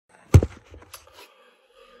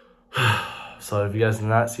So if you guys did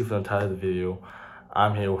not see from the title of the video,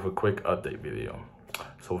 I'm here with a quick update video.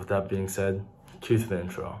 So with that being said, cue to the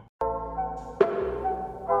intro.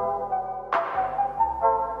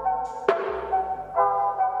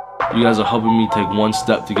 You guys are helping me take one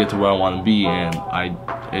step to get to where I want to be, and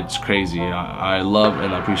it's crazy. I love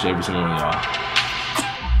and I appreciate every single one of y'all.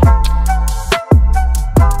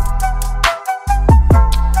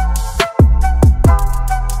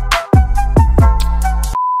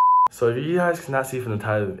 So if you guys cannot see from the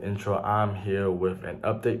title of the intro, I'm here with an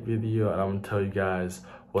update video, and I'm going to tell you guys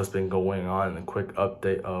what's been going on and a quick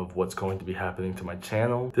update of what's going to be happening to my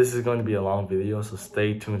channel. This is going to be a long video, so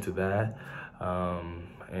stay tuned to that.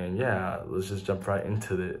 And yeah, let's just jump right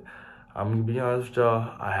into it. I'm gonna be honest with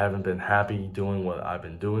y'all, I haven't been happy doing what I've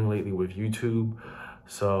been doing lately with YouTube.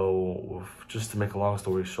 So just to make a long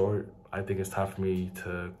story short, I think it's time for me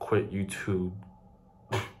to quit YouTube.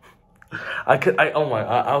 I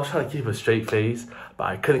was trying to keep a straight face, but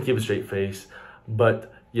I couldn't keep a straight face.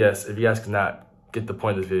 But yes, if you guys cannot get the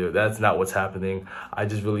point of this video, that's not what's happening. I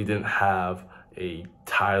just really didn't have a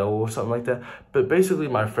title or something like that. But basically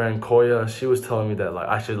my friend Koya, she was telling me that like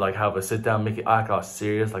I should like have a sit down, make it act all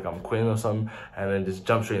serious, like I'm quitting or something, and then just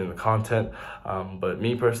jump straight into content. But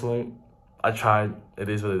me personally, I tried. It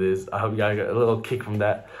is what it is. I hope you guys get a little kick from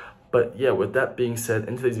that. But yeah, with that being said,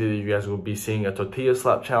 in today's video, you guys will be seeing a tortilla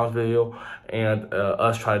slap challenge video and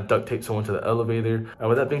us trying to duct tape someone to the elevator. And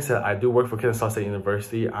with that being said, I do work for Kennesaw State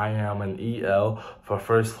University. I am an EL for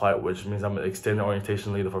first flight, which means I'm an extended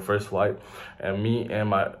orientation leader for first flight. And me and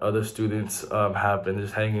my other students have been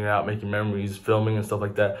just hanging out, making memories, filming and stuff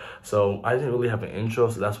like that. So I didn't really have an intro,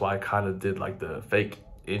 so that's why I kind of did like the fake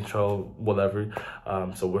intro, whatever.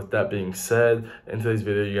 So with that being said, in today's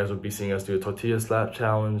video, you guys will be seeing us do a tortilla slap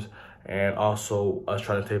challenge and also us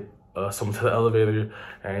trying to tape someone to the elevator.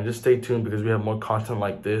 And just stay tuned because we have more content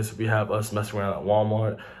like this. We have us messing around at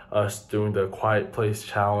Walmart, us doing the quiet place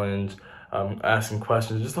challenge, asking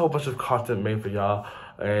questions, just a whole bunch of content made for y'all.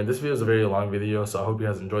 And this video is a very long video, so I hope you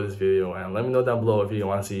guys enjoyed this video. And let me know down below if you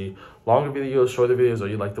want to see longer videos, shorter videos, or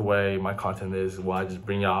you like the way my content is, where I just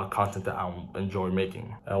bring y'all content that I enjoy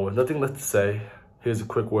making. And with nothing left to say, here's a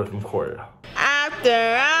quick word from Koya.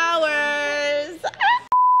 After hours.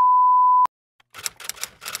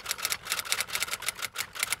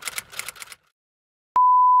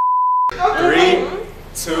 3,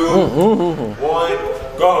 2, 1,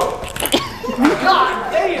 go!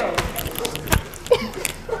 God damn!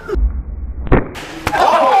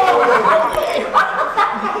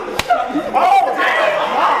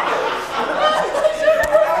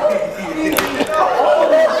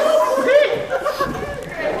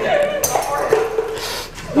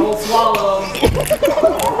 Don't swallow.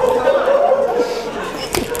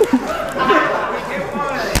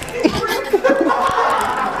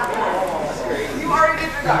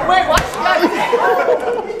 Wait, what?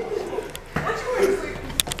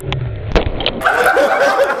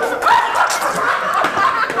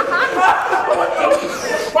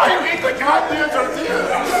 Why you eat the goddamn tortilla?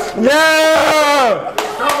 Yeah!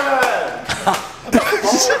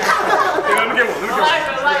 Let me get one.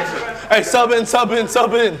 Hey, sub in.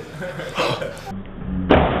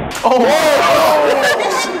 Oh!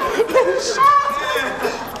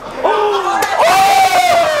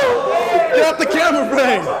 Get out the camera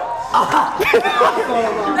frame!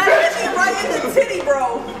 That hit me right in the titty, bro. Oh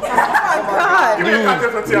my god. Give me a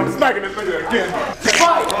goddamn tortilla. I'm smacking this nigga again.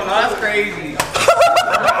 Oh, no, that's crazy.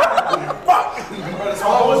 Fuck!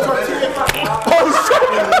 Oh, shit!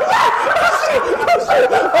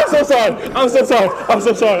 I'm so sorry.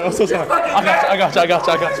 I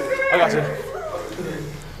got you.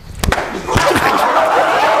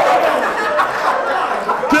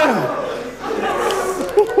 Damn!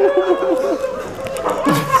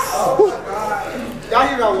 Y'all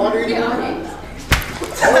hear that water anymore?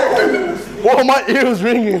 Whoa, my ear was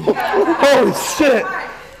ringing. Holy shit.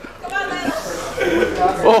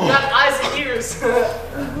 Oh. Got eyes and ears.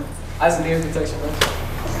 Eyes and ears protection, bro.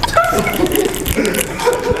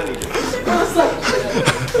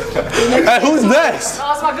 Hey, who's next? Oh,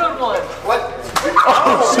 that's my good one. What?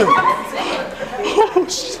 Oh shit. Oh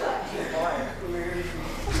shit.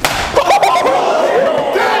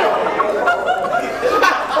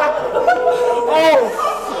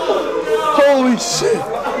 Holy shit.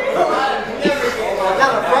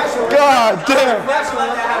 God damn.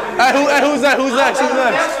 Hey, who's next? Who's next?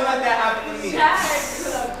 Let that happen to me.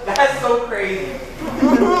 That's so crazy.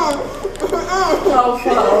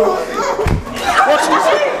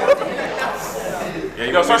 Yeah,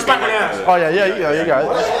 you go start smacking ass. Oh yeah, you got it. Yeah, you got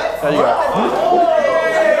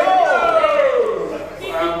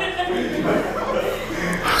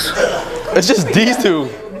it. It's just these two.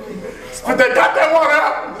 Spit that goddamn water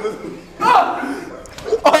out.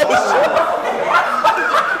 Oh shit!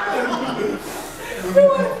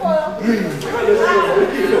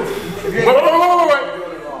 Wait.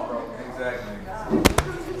 Exactly.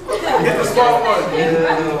 Get the small one.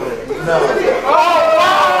 No. Oh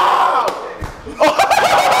wow!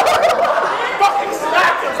 Fucking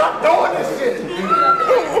smackers! I'm doing this shit.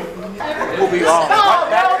 We'll be on.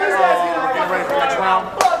 Get ready for the next round.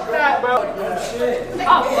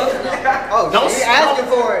 Oh, don't he's asking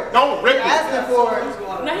for it. Don't rip it. Asking for it.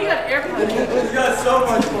 Now he got airplane. He's got so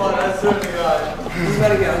much fun. I swear to God. He's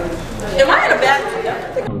better go. Am I in a bad mood?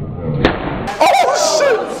 Oh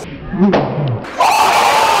shit!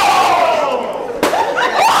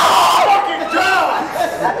 Fucking God!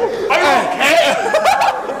 Are you okay?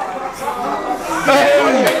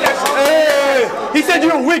 Hey! He said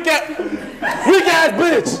you're a weak ass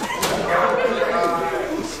bitch.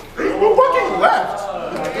 We're fucking left.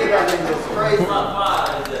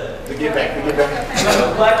 To get back.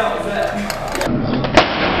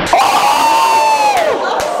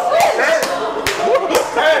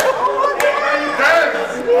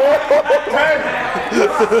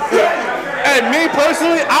 And me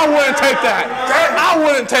personally, I wouldn't take that. I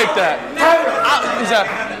wouldn't take that.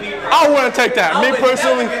 I wouldn't take that. Me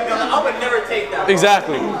personally. I would never take that.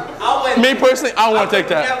 Exactly. Me personally, I wouldn't take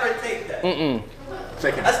that. Never take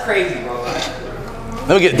that. That's crazy, bro.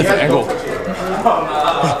 Let me get a different angle.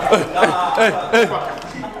 Hey.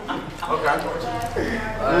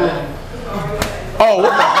 Oh, what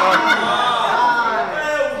the hell?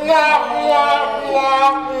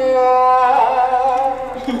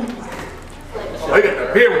 I got the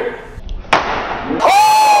beer one.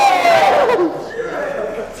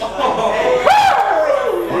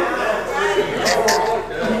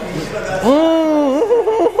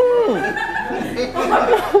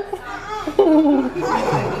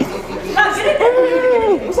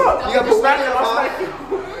 What's up? You got the snack in my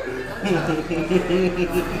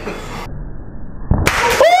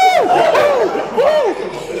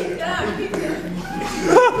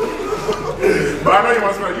But I know you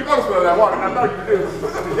want to smell it. You want to smell that water. I know you do.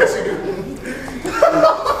 Yes, you do.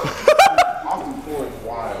 Off the floor is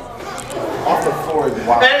wild. Off the floor is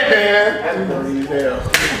wild. Hey, man. That's dirty as hell.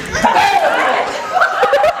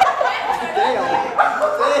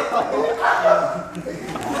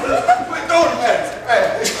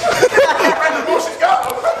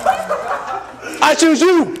 I choose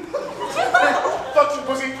you. Fuck you,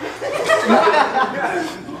 pussy.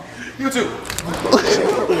 You too.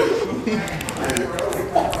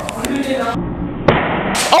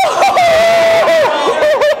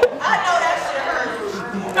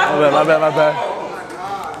 My bad.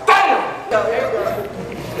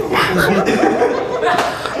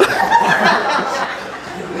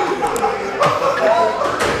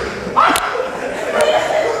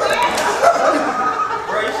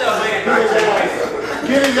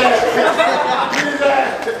 Get his ass. Get his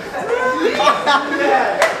ass.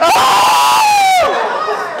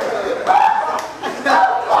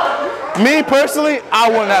 Me personally, I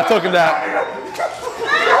wouldn't have taken that.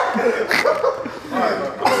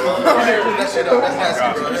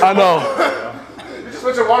 I know. You just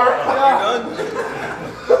switch your water?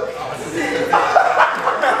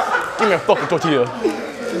 Give me a fucking tortilla.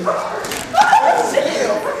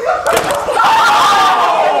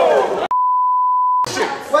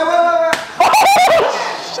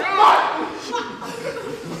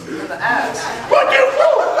 Wait.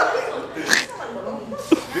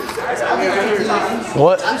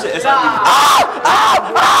 What?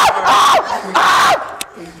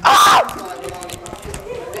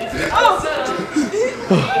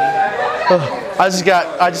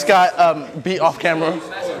 I just got beat off camera. You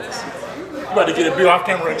about to get a beat off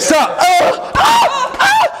camera again. Stop!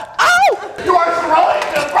 You are throwing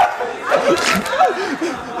the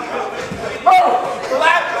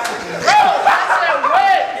relax. That's that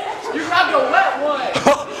wet. You got the wet one.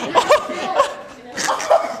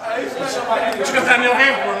 You can have your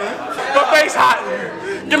hand for man. Your face hot.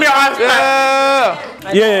 Give me your eyes back.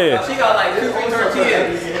 Yeah. She got like 2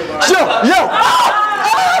 tortillas. Yo!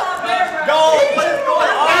 Yo, what is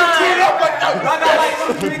going on? I got like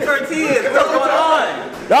 3 tortillas. What's going on?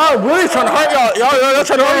 Y'all really trying to hurt y'all. Y'all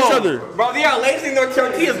trying to hurt each other. Bro, they are lacing their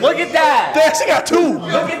tortillas. Look at that. Damn, she got 2.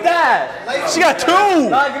 Look at that. She got 2.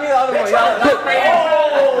 Nah, give me the other one. Y'all, that's crazy.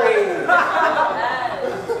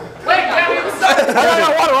 Wait, Jacky, what's up?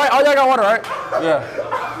 All y'all got water, right? Yeah.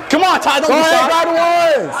 Come on, Ty, don't be shy. Got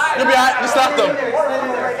ones. You'll be alright. Just stop them.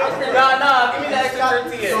 Nah, give me that extra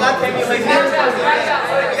tortilla. Give me like that.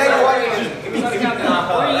 Give me,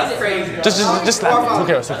 that's crazy. Just slap him. Who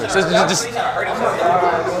cares? Just. That's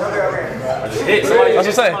what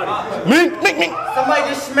I'm saying. Mink. Somebody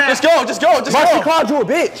just smash. Just go. Mark, she called you a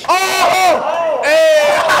bitch. Oh!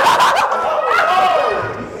 Hey!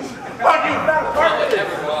 Fuck you.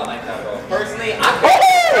 Personally,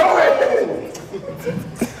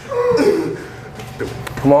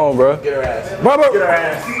 Come on, bro. Get her ass. Bro. Get her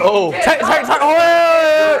ass. Oh. Take. Oh,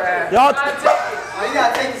 y'all. You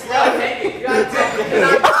gotta take this round. You gotta take it.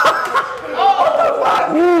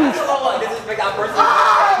 This is big out person.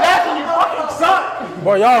 Jackson, you fucking suck.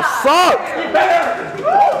 Bro, y'all suck.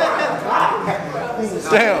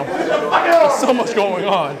 Damn. There's so much going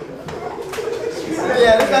on.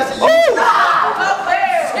 Yeah, this guy's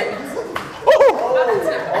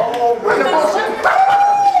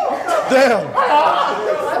Damn.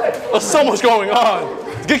 There's so much going on.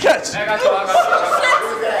 Good catch. I got you.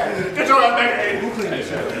 Get your ass back.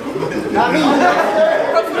 not me.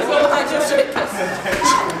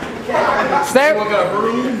 Stand.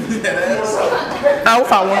 Nah, we'll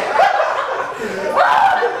find one.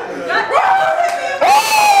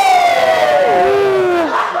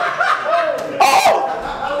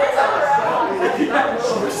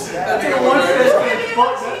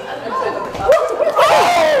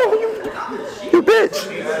 You bitch.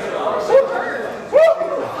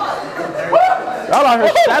 Y'all out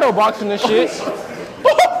here shadow boxing this shit.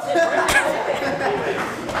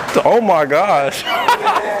 Oh my gosh.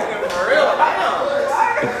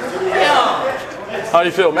 How do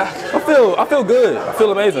you feel, Mac? I feel good. I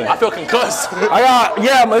feel amazing. I feel concussed.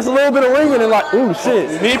 Yeah, but it's a little bit of ringing and like, ooh,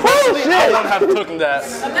 shit. Me personally, I wouldn't have taken that.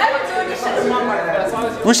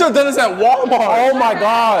 We should have done this at Walmart. Oh my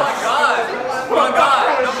gosh. Oh my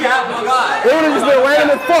God. No cap, oh my God. It would have just been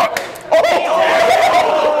random as fuck.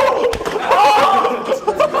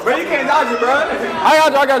 Bro, you can't dodge it, bro. I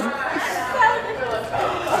got you.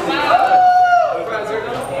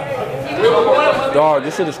 Dog,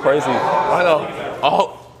 this shit is crazy. I know.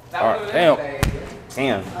 Oh. Alright, damn. You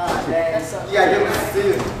gotta give him a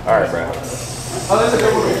steal. Alright, bro.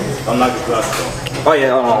 I'm not just glasses on. Oh,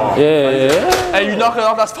 yeah. Yeah. Hey, you knock it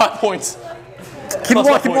off, that's 5 points. Keep on.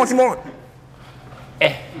 Where'd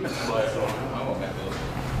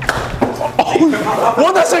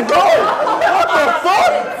that shit go? What the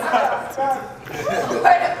fuck?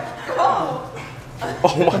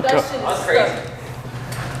 Oh my God. That's crazy.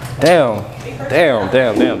 Damn, you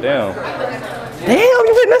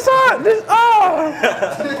hitting this side.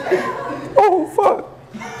 Oh, fuck.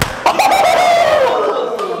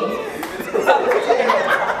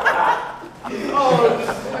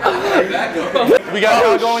 We got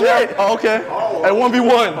y'all going there? Oh, okay. At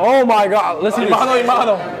 1v1. Oh my God, let's see this.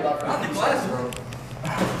 Mano.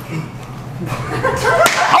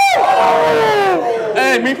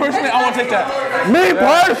 Hey, me personally, I want to take that. Me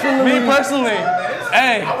personally.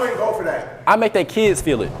 Hey. I wouldn't go for that. I make that kids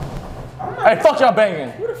feel it. Hey, fuck y'all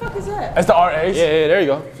banging. Who the fuck is that? It's the RAs. Yeah,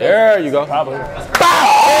 there you go. Probably. A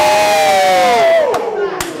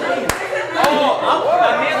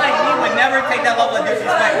man like me would never take that level of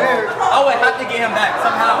disrespect. I would have to get him back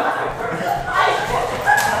somehow.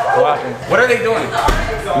 What happened? What are they doing?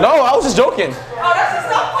 No, I was just joking. Oh, that's just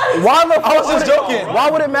not funny. I was just joking. Why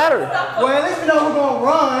would it matter? Well, at least we know who's gonna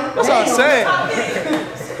run. That's what I'm saying.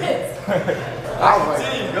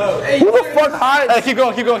 Who the fuck hides? Hey, keep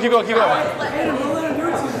going. A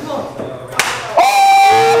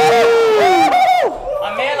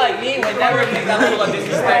man like me would never take that level of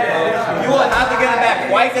disrespect. You will have to get him back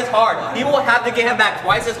twice as hard. He will have to get him back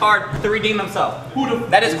twice as hard to redeem himself.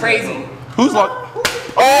 That is crazy. Who's like?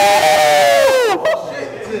 Oh!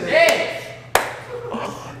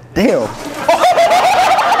 Damn.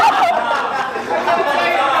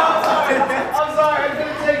 I'm sorry, I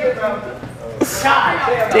couldn't take it, bro.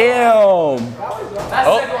 Damn.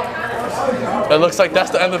 Oh. It looks like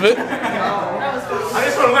that's the end of it.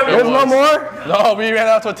 There's no more? No, we ran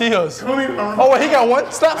out of tortillas. Oh, wait, he got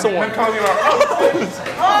one? Slap someone.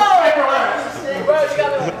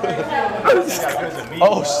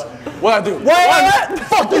 Oh, what'd I do? What?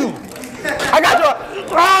 Fuck you. I got you.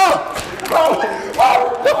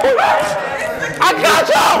 I got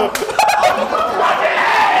you.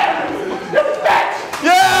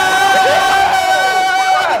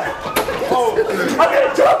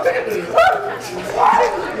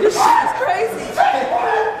 This shit is crazy.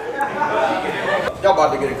 Y'all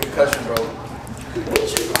about to get a concussion, bro.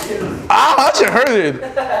 Ah, that shit hurted.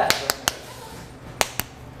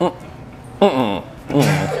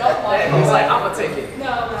 He's like, I'm gonna take it.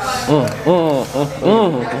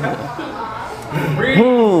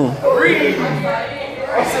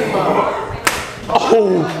 Oh.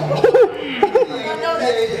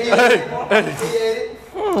 Let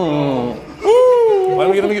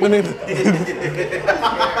me get.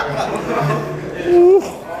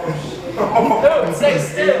 Dude, stay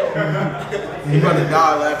still. You about to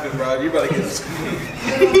die laughing, bro. You about to get.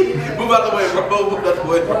 Move out the way, bro. Move out the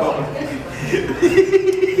way, bro.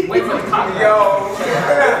 Wait for the cock. Yo.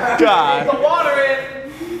 God. Put the water in.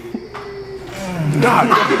 God.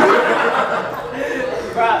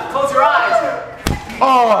 Close your eyes.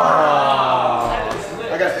 Oh.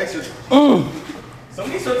 I got extra. Some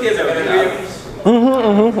of these kids are better now.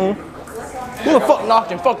 Who the fuck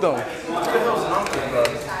knocking? Fuck them. Okay.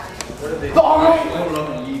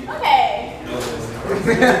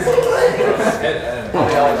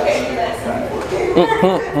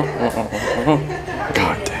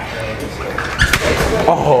 God damn.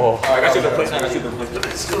 Oh. I got you the place.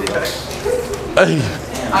 Hey.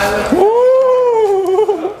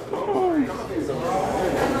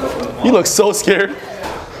 You look so scared.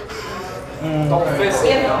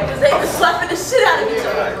 They were slapping the shit out of each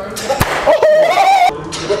other.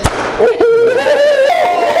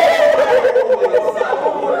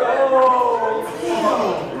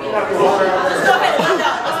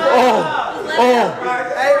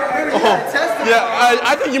 Yeah,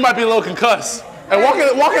 I think you might be a little concussed. And walk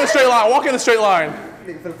in a straight line. Walk in a straight line.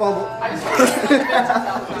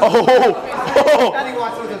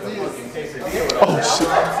 Oh shit.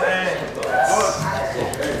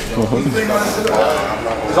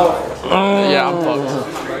 Yeah, I'm fucked.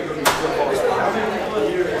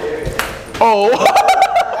 Oh.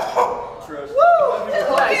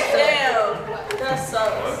 Damn. That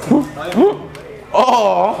sucks.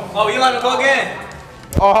 Oh. Oh, you let me go again?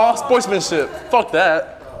 Oh, sportsmanship. Fuck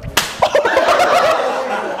that.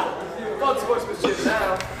 Fuck sportsmanship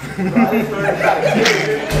now. He's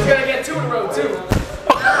gonna get 2 in a row, too.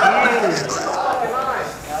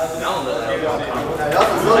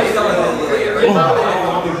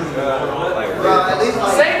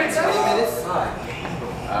 Save it, 20 minutes.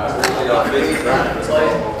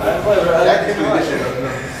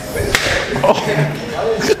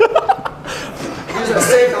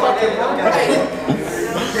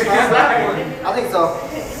 I think so.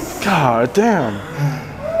 God damn.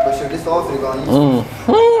 But sure, this all finna go on YouTube.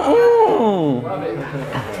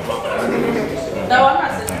 No, I'm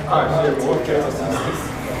not sitting.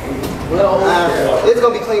 It's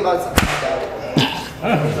gonna be clean by the time.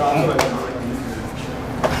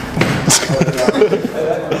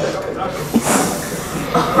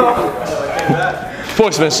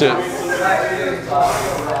 Sportsmanship.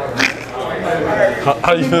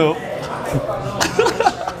 How you feel?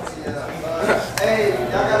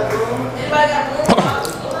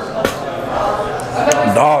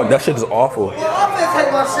 Dog, that shit is awful. I'm gonna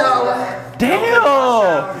take my shower.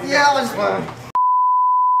 Damn! Yeah, I was fine.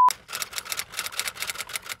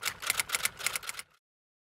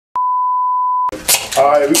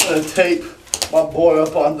 Alright, we're gonna take my boy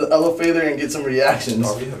up on the elevator and get some reactions.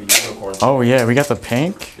 Oh yeah, we got the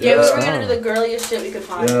pink. Yeah, we were gonna do the girliest shit we could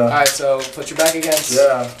find. Yeah. Alright, so put your back against.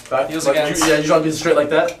 Yeah. Back, Heels like, against. you trying to be straight like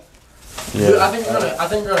that? Dude, I think you're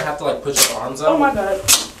gonna have to like put your arms up. Oh my god.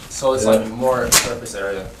 So it's like more surface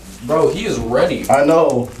area. Bro, he is ready. I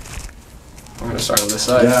know. I'm gonna start on this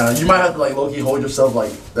side. Yeah, you might have to like low-key hold yourself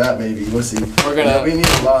like that maybe. We'll see. We're gonna. Yeah, we need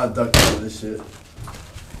a lot of duct tape for this shit.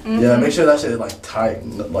 Yeah, make sure that shit is like tight,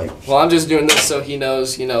 like. Well, I'm just doing this so he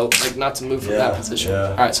knows, you know, like not to move from that position. Yeah.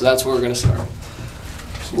 Alright, so that's where we're gonna start.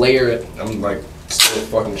 Just layer it. I'm like still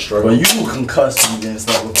fucking But struggling. you concussed me against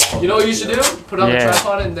that. You know what you should do? Put it on the Yeah.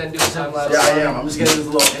 tripod and then do a time lapse. Yeah, I am. I'm just getting this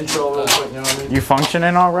little intro real quick. You know what I mean? You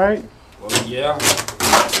functioning all right? Well, yeah.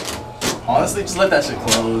 Honestly, just let that shit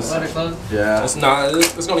close. Let it close. Yeah. It's not.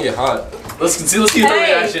 It's gonna get hot. Let's see the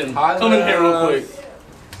Hey. reaction. Come in here real quick.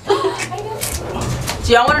 Do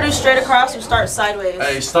y'all want to do straight across or start sideways?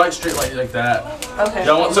 Hey, start straight like that. Okay.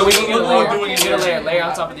 Y'all want, So we can we're get a layer. doing it Get a here. layer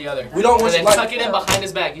on top of the other. We don't And want then you like. tuck it in behind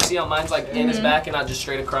his back. You see how mine's like in his back and not just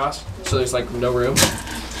straight across? So there's like no room.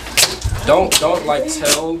 Don't like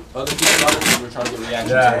tell other people about it because we're trying to get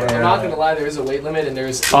reactions. Yeah. I'm not gonna lie, there is a weight limit and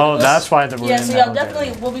there's. Oh, that's why the Yeah, so y'all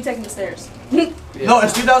definitely will be taking the stairs. No,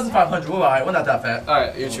 it's 2,500. We're alright. We're not that fat.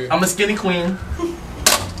 Alright, you're true. I'm a skinny queen.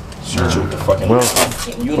 Sure. The fucking Will's kind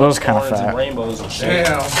of unicorns fat. and rainbows and shit.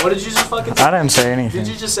 Damn. What did you just fucking say? I didn't say anything.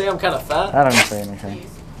 Did you just say I'm kind of fat? I didn't say anything.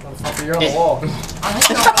 You're on the wall.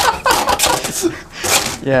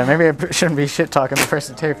 Yeah, maybe I shouldn't be shit talking the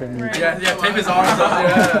person taping me. Yeah, tape his arms up.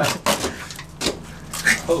 Yeah.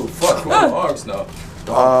 Oh fuck, my arms now.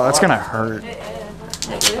 It's gonna hurt.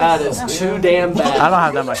 That is too damn bad. I don't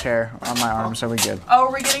have that much hair on my arms, so we good. Oh,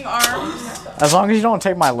 we're getting arms. As long as you don't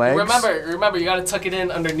take my legs. Remember, you gotta tuck it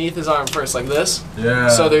in underneath his arm first, like this. Yeah.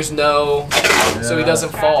 So there's no, so he doesn't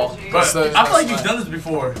fall. But I feel like you've done this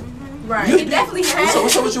before. Right. You definitely have.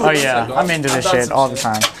 Oh yeah, I'm into this shit all the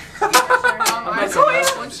time.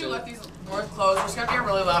 Once you let these doors close, there's gonna be a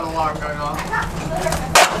really loud alarm going off.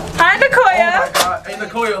 Hi, Nicoya. Oh my god. Hey,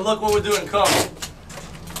 Nicoya, look what we're doing. Come.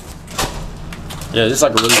 Yeah, this is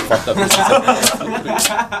like a really fucked up.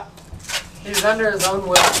 He's under his own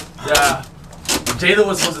will. Yeah. Jada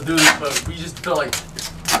was supposed to do this, but we just feel like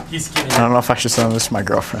he's kidding. I don't know if I should send this to my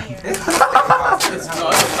girlfriend. It's a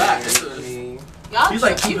fact. He's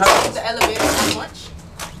like, you trust the elevator so much?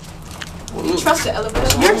 You trust the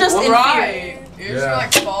elevator? You're just in fear. You're just gonna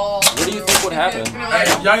like fall. What do you think would happen? Hey,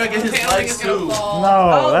 y'all gotta get his legs too.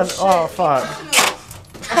 No, that's fuck.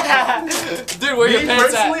 Dude, where your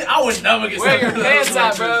pants at? I would never get. Where your pants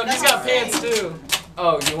at, bro? He's got pants too.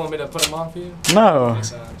 Oh, you want me to put them on for you? No.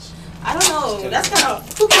 I don't know. That's kind of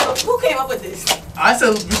who came up with this? I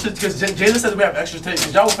said we should, because Jada said we have extra tape,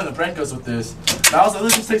 because y'all were finna prank us with this. And I was like,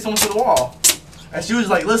 let's just take someone to the wall. And she was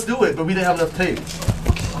like, let's do it, but we didn't have enough tape.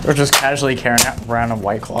 Or just casually carrying around a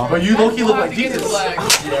White Claw. But you low-key look like Jesus.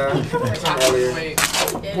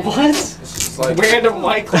 What? Random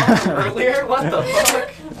White Claw earlier? What the fuck?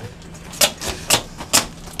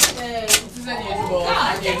 This is unusable.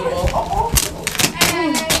 Unusable.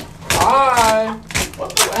 Hi.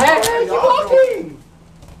 Hey, you walking?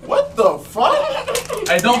 What the fuck?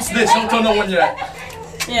 Hey, don't snitch. Don't tell no one yet.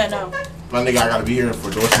 Yeah, no. My nigga, I gotta be here for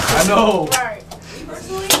doors. I know. Alright.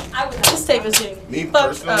 Personally, this tape is getting Me fucked up.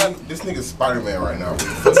 personally, this nigga's Spider-Man right now.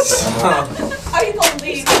 How you gonna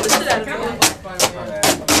leave the shit out of me?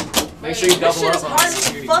 Make sure you double This shit is up on hard the as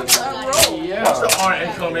security. fuck to unroll. Yeah. Watch the R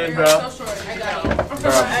income in, bro. I got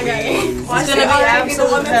it. It's gonna be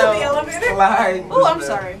absolute hell. Oh, I'm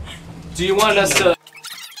sorry. Do you want us to?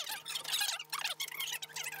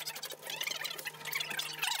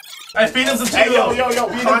 Hey, feed him some Cheetos. Hey,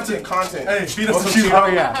 yo, content. Hey, feed him some Cheetos. Oh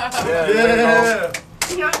yeah. Yeah.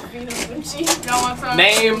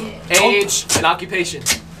 Name, age, and occupation.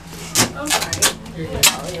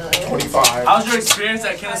 25. How's your experience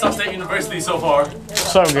at Kennesaw State University so far?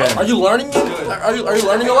 So good. Are you learning? Are you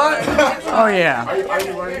learning a lot? Oh yeah. Are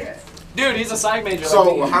you learning? Dude, he's a psych major. So,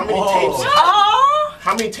 like me. how many tapes? Oh,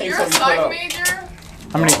 How many tapes You're a have you put psych up? major?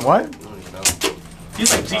 How many? What?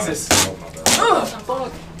 He's like Jesus.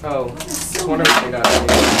 Oh, it's wonderful.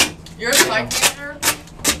 You're a psych major?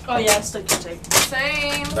 oh yeah, it's still good tape.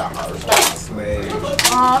 Same. That hurts.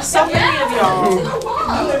 Aw, so many of y'all.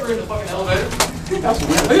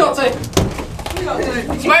 Who y'all take?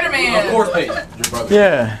 Spider-Man. Of course, Paige. Your brother.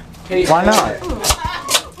 Yeah. Why not?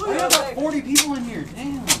 We have like 40 people in here.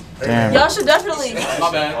 Damn. Damn. Y'all should definitely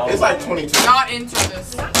My bad. It's like 22. Not into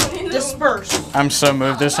this. disperse. I'm so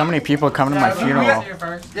moved. There's so many people coming to my funeral.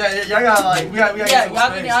 Yeah, y'all gotta like, we gotta Yeah, get some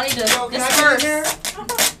y'all space. need to disperse.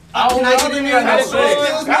 Can I get in here?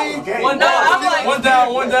 One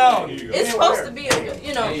down. One down. It's supposed to be a,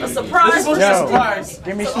 a surprise. This is supposed to be a surprise.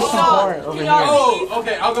 Give me some support over here. Oh,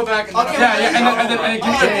 okay, I'll go back and and then give me a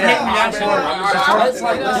quick reaction.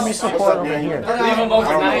 Give me support over here. Leave them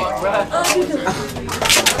overnight, bruh.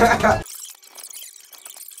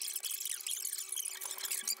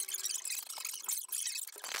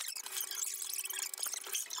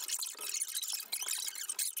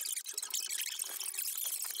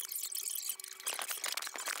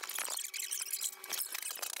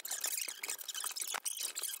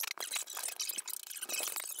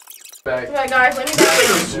 Yeah, guys, let me know.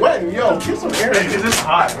 Sweating, yo, get some air. Hey, is this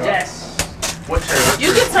hot? Yes. What chair?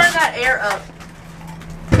 You can turn that air up.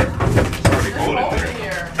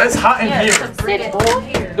 It's hot in here. Sit it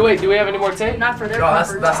here. Wait, do we have any more tape? Not for their No,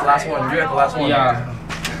 that's purpose. the last one. You got the last one. Yeah.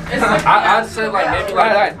 I'd say like maybe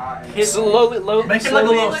like slowly, Make it like a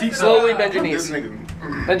little seat. slowly bend your This knees.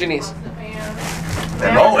 nigga. Bend your knees.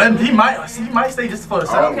 Oh, and he might stay just for a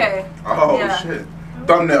second. Okay. Oh, Yeah. shit.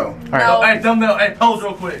 Thumbnail. No. Hey, thumbnail. Hey, pose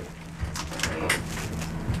real quick.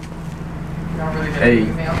 Hey.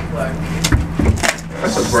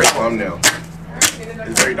 That's a great thumbnail.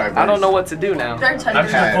 It's very diverse. I don't know what to do now. Very I'm tight.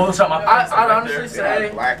 just gonna Photoshop my face. I'd honestly They got say,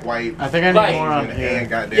 black, white, I think I need Like- more on and here.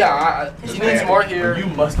 goddamn. yeah, he needs more here. You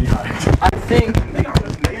must be high. I think. What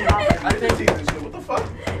the fuck?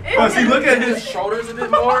 But see, look at His his. shoulders a bit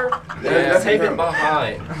more. Yeah, Tape it him.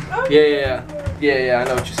 behind. Yeah. I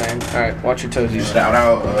know what you're saying. All right, watch your toesies. Shout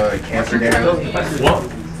out Cancer Dad. What?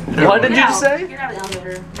 What did you just say? Get out of the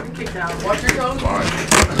elevator. You're kicked out. Watch your toes.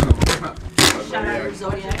 Shout out to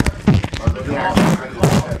Zodiac.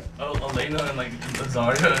 A lady Daniel and like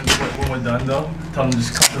Zaria, and when we're done though, tell them to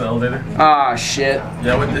just come to the elevator. Ah, shit.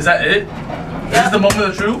 Yeah, what, is that it? Is this the moment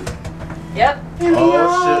of truth? Yep.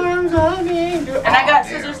 Oh shit. And I got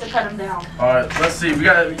scissors to cut him down. Alright, let's see. We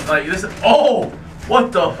gotta like this. Oh!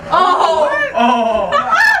 What the? Oh! Oh!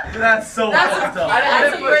 That's so fucked up.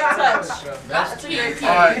 That's a great touch. That's a great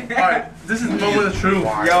touch. Alright. This is the moment of truth.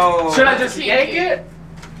 Yo. Should I just yank it?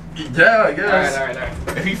 Yeah, I guess.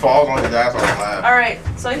 Alright. If he falls on his ass, I'll laugh. Alright,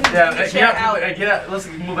 so he can Yeah, get the chair out. get out. Let's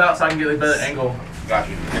move out so I can get a better angle. Got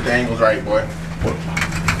you. Get the angles right, boy.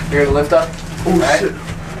 You're gonna lift up? Oh, shit.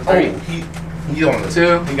 Three. Oh, he on the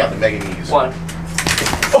 2. He got the mega knees. 1.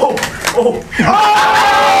 Oh!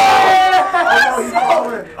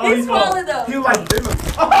 He's falling though. He like this.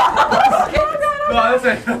 No, this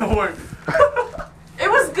ain't gonna work. It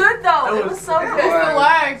was good though. It was so It's good. the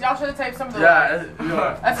legs. Y'all should have taped some of the legs.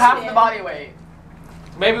 Yeah. That's half the body weight.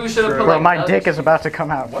 Maybe we should have put Bro, like my dick is about to come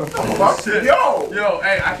out. What the fuck? Yo! Yo,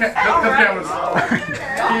 hey, I can't. Look at the cameras.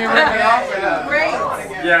 Can you rip it off or not? Great.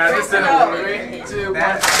 Yeah, this didn't work. 3, 2,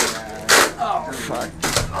 1. Fuck.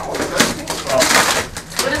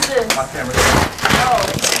 What is this? My camera.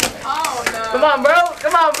 Oh no. Come on, bro.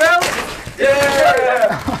 Come on, bro.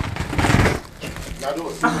 Yeah! Now do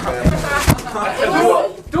it.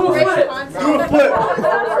 Do a flip.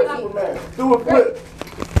 Do a flip.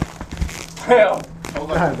 Hell.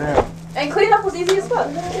 God damn. And clean up was easy as fuck.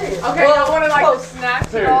 Okay, y'all want to like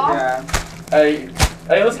snatch it off? Hey,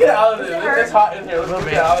 let's get out of there. It's hot in here. Let's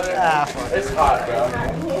get out of there. Ah, fuck. It's hot, bro.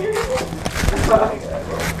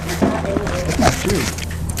 My shoe.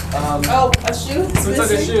 Oh, a shoe? It's Who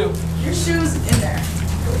took a shoe? Your shoe's in there.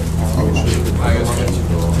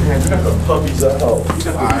 Man, you got the puppies at home.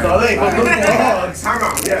 No, they ain't dogs. Time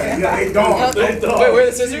out. Yeah, they dogs. They dogs. Wait, where are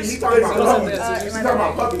the scissors? He's talking about dogs. He's talking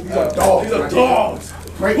about puppies. These are dogs. These are dogs.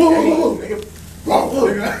 Right?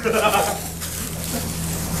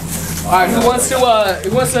 Alright, who wants to,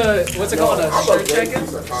 what's it called? A shirt check-in?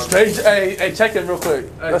 Hey, check in real quick.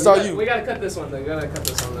 That's all you. We gotta cut this one though. We gotta cut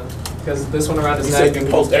this one though. Because this one around his You neck. said you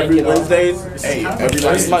post every Wednesdays. Hey,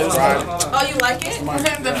 everybody subscribe. Oh, you like it?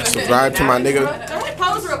 Subscribe to my nigga Go ahead,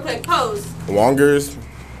 pose real quick. Pose. Wongers.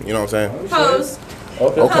 You know what I'm saying? Pose.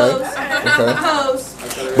 Okay. Pose. Okay.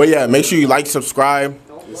 Pose. But yeah, make sure you like, subscribe,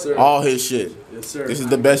 Yes, sir. all his shit. Yes, sir. This is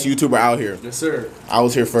the best YouTuber out here. Yes, sir. I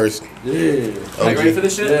was here first. Yeah. Like, ready for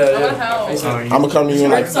this shit? Yeah. I'm gonna come to you in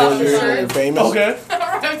like 4 years when you're famous. Okay.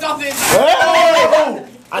 Oh!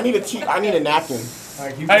 I need a napkin. I need a napkin.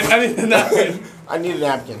 I need a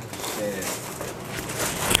napkin.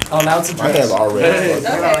 Oh, now it's a My hands are red. as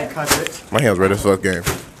fuck. Okay. Cut it. My hands red as fuck, game.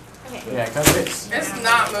 Yeah, cut it. It's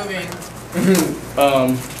not moving.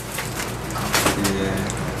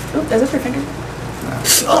 Oop, is this your finger?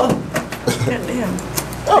 Oh. God damn.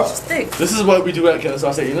 Oh, it's thick. This is what we do at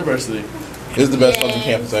Kennesaw State University. This is the best fucking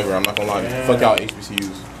campus ever. I'm not gonna lie. Fuck out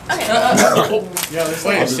HBCUs.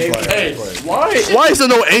 Wait, hey, why is there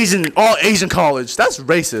no all Asian college? That's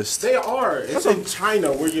racist. They are. It's in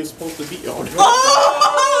China where you're supposed to be. Oh,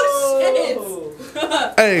 shit.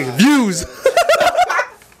 Hey, views.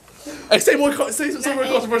 Hey, say more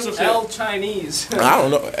controversial shit. L Chinese. I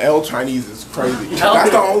don't know. L Chinese is crazy. That's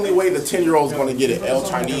the only way the 10-year-old is gonna get it. L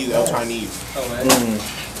Chinese, L Chinese. Oh man.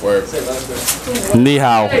 Word. Ni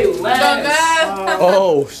hao. Hey, lads.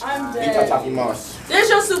 Oh. I'm dead. There's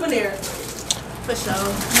your souvenir. For sure.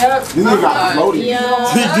 Yep. This nigga got floaties.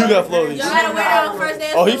 Yeah. He do got floaties. Y'all had to wear it on first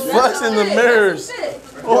day. Oh, he flexing the mirrors.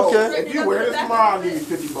 Okay. If you wear this tomorrow, I'll give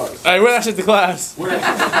you $50. Hey, wear that shit to class. Wear that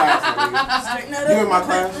shit to class, nigga. You in my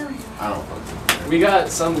class? I don't fuck. We got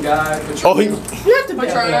some guy. Oh, he. You have to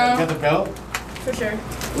Patrono. the belt? For sure.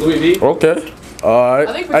 Louis V. Okay. All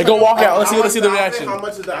right. Hey, go walk out. Let's see the reaction. How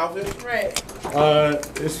much is the outfit? Right.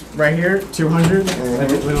 It's right here, 200.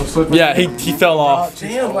 Little slip. Yeah, he fell off.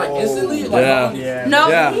 Damn, like instantly. Like, Yeah. Yeah. No,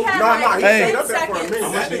 Yeah. he had Nah, like he stayed 10 up there for a seconds.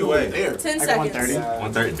 minute. That nigga was there. 10 Like seconds. 130.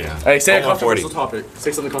 130 down. Hey, say a 140. controversial topic.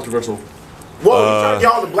 Say something controversial. Whoa, you trying to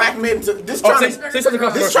get all the black men to this trying say something to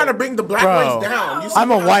controversial. this trying to bring the black Bro, race down. You see I'm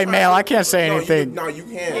a how white it's male. trying I can't say to- anything. No, you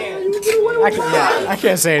can't. I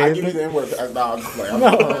can't say I give you anything. the N-word. No, I'm just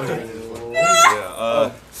playing.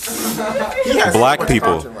 He has Black so much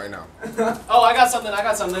people. content right now. Oh, I got something.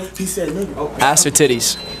 He said nigga. Ass or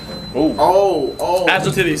titties? Oh. Abs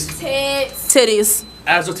or titties? Titties.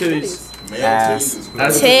 Abs or titties? Male titties is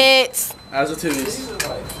crazy. Tits. Abs or titties?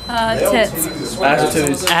 Male Tits. titties is Abs or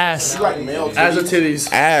crazy. titties? Ass. You like male Abs or titties?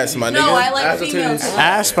 titties? Ass, my nigga. No, I like Abs or female. titties?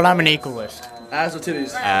 Ass, but I'm an equalist. Abs or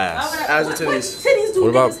titties? Ass. Abs or titties? Titties do What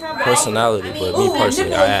about niggas have personality? But me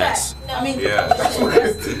personally, I ass. I mean,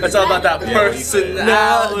 That's all about that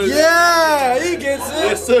personality. Yeah, he gets it.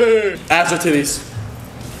 Yes, sir. Abs or titties?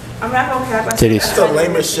 I'm not gonna cap. Titties. That's the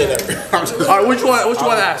lamest shit ever. All right, which one? Which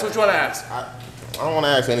one to ask? Which one to ask? I don't want to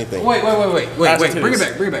ask anything. Wait. Bring it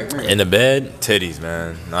back. In the bed, titties,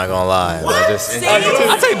 man. Not gonna lie.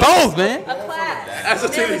 I take both, man. A class. Ask the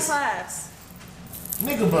titties. Class.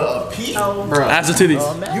 Nigga, but a pee? Bro. Ask the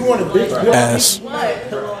titties. You want a big Ass. What?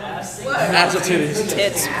 Ask the titties.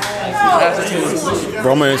 Tits. Ask the titties.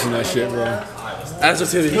 Bro, I'm answering that shit, bro. Ask the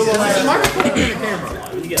titties.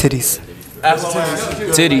 Titties. Ask the titties.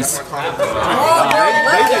 Titties.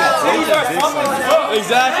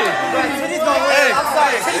 Exactly.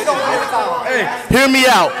 Hey, hear me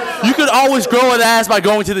out. You could always grow an ass by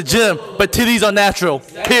going to the gym, but titties are natural.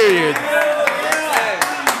 Period.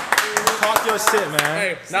 Talk your shit, man.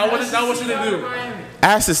 Hey, now what should they do?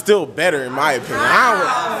 Ass is still better in my opinion.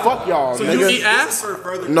 I don't fuck y'all, So nigga. you eat ass?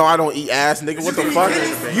 No, I don't eat ass, nigga. What the fuck?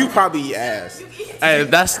 You probably eat ass. Hey,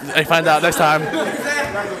 find out next time.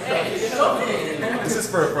 This is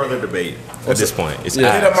for a further debate at this point. It's Hit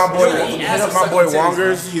up my boy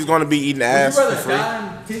Wongers. He's gonna be eating ass for free.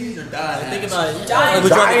 Think about it.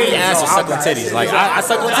 Would you rather eat ass or suck on titties? Like, I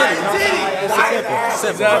suck on titties.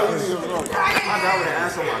 Simple. I got with an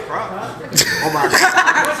ass on my crop. Oh my god.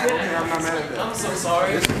 I'm not mad at that. I'm so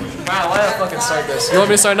sorry. Wow, why did I fucking start this? You want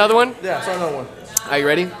me to start another one? Yeah, start another one. Are you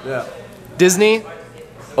ready? Yeah. Disney,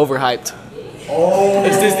 overhyped. Oh.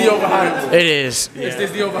 Is Disney overhyped? It is. Is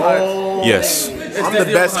Disney overhyped? Yes. I'm the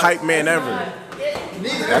best hype man ever.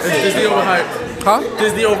 Is Disney overhyped? Huh?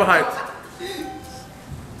 Disney overhyped.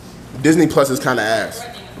 Disney Plus is kind of ass.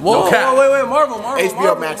 Whoa, No cap. wait, Marvel.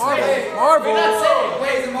 HBO Max. Marvel.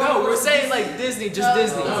 No, we're saying like Disney, just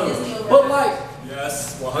Disney. But like,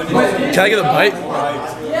 Can I get a bite?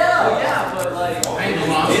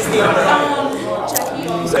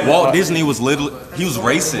 Walt Disney was he was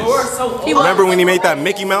racist. Remember when he made that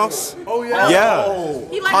Mickey Mouse? Oh yeah.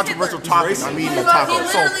 Yeah. Controversial topic. I'm eating a taco.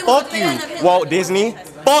 So fuck you, Walt Disney.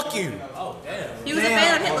 Fuck you. He was a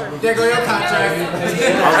fan of Hitler. there go your contract.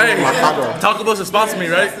 Hey, Taco Bell should sponsor me,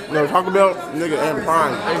 right? No, Taco Bell, nigga, and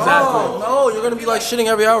Prime. Exactly. No, you're gonna be like shitting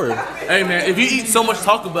every hour. Hey man, if you eat so much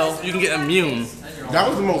Taco Bell, you can get immune. That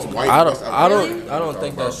was the most white. I don't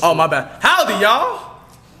think that's. Oh my bad. Howdy y'all.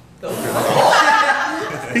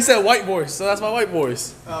 He said white voice, so that's my white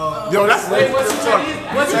voice. Yo, that's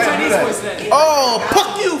What's your Chinese voice then? Oh,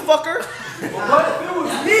 fuck you, fucker.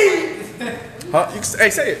 Huh? Hey,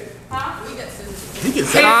 say it. he can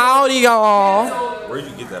say. Howdy, y'all. Where'd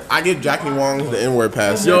you get that? I give Jacky Wongers the N-word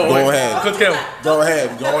pass. Yo, Go wait, ahead. cut the camera. Go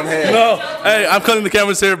ahead. Go ahead. No. Hey, I'm cutting the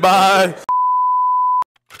cameras here. Bye.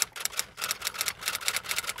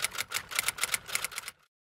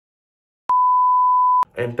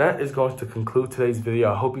 And that is going to conclude today's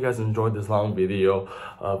video. I hope you guys enjoyed this long video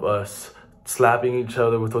of us slapping each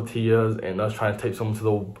other with tortillas and us trying to take someone to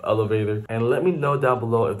the elevator. And let me know down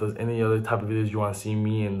below if there's any other type of videos you want to see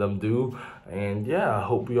me and them do. And yeah, I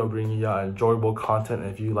hope we are bringing y'all enjoyable content.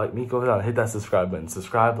 And if you like me, go ahead and hit that subscribe button.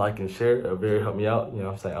 Subscribe, like, and share. It'll very help me out. You know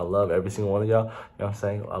what I'm saying? I love every single one of y'all. You know what I'm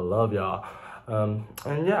saying? I love y'all. And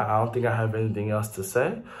yeah, I don't think I have anything else to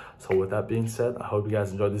say. So with that being said, I hope you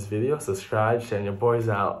guys enjoyed this video. Subscribe, share, and your boys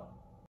out.